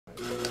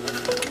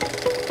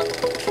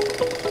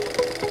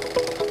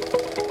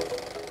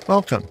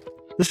Welcome.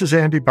 This is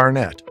Andy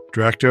Barnett,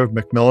 Director of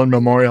Macmillan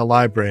Memorial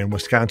Library in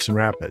Wisconsin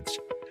Rapids.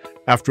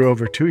 After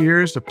over 2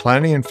 years of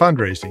planning and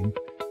fundraising,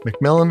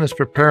 Macmillan is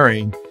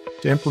preparing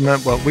to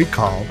implement what we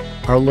call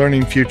our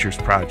Learning Futures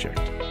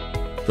Project.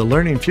 The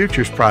Learning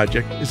Futures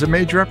Project is a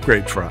major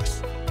upgrade for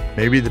us,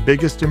 maybe the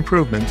biggest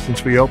improvement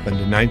since we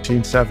opened in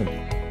 1970.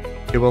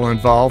 It will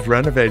involve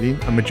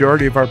renovating a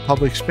majority of our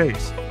public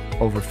space,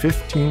 over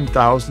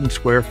 15,000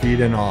 square feet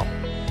in all.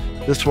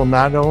 This will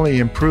not only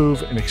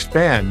improve and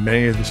expand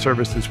many of the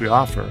services we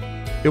offer,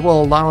 it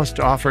will allow us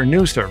to offer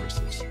new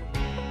services.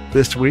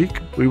 This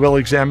week, we will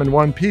examine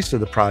one piece of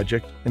the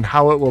project and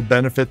how it will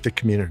benefit the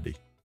community.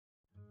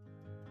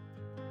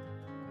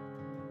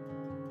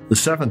 The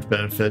seventh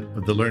benefit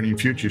of the Learning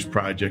Futures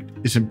Project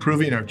is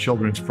improving our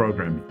children's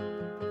programming.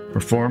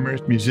 Performers,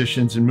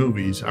 musicians, and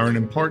movies are an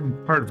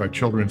important part of our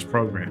children's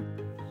program.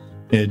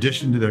 In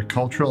addition to their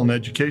cultural and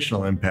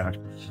educational impact,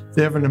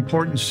 they have an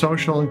important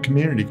social and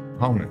community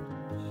component.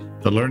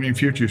 The Learning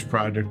Futures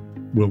Project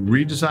will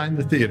redesign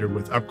the theater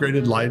with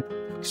upgraded light,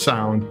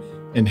 sound,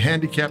 and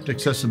handicapped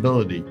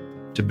accessibility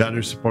to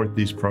better support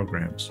these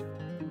programs.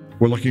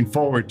 We're looking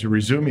forward to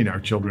resuming our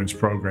children's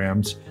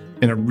programs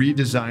in a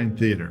redesigned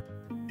theater.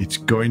 It's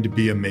going to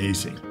be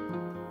amazing.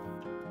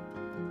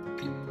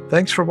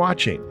 Thanks for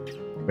watching.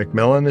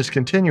 Macmillan is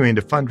continuing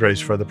to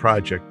fundraise for the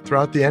project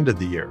throughout the end of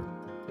the year.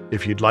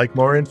 If you'd like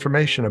more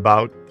information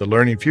about the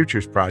Learning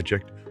Futures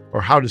Project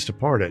or how to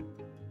support it,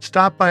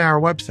 stop by our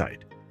website,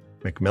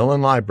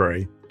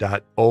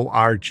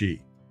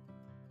 macmillanlibrary.org.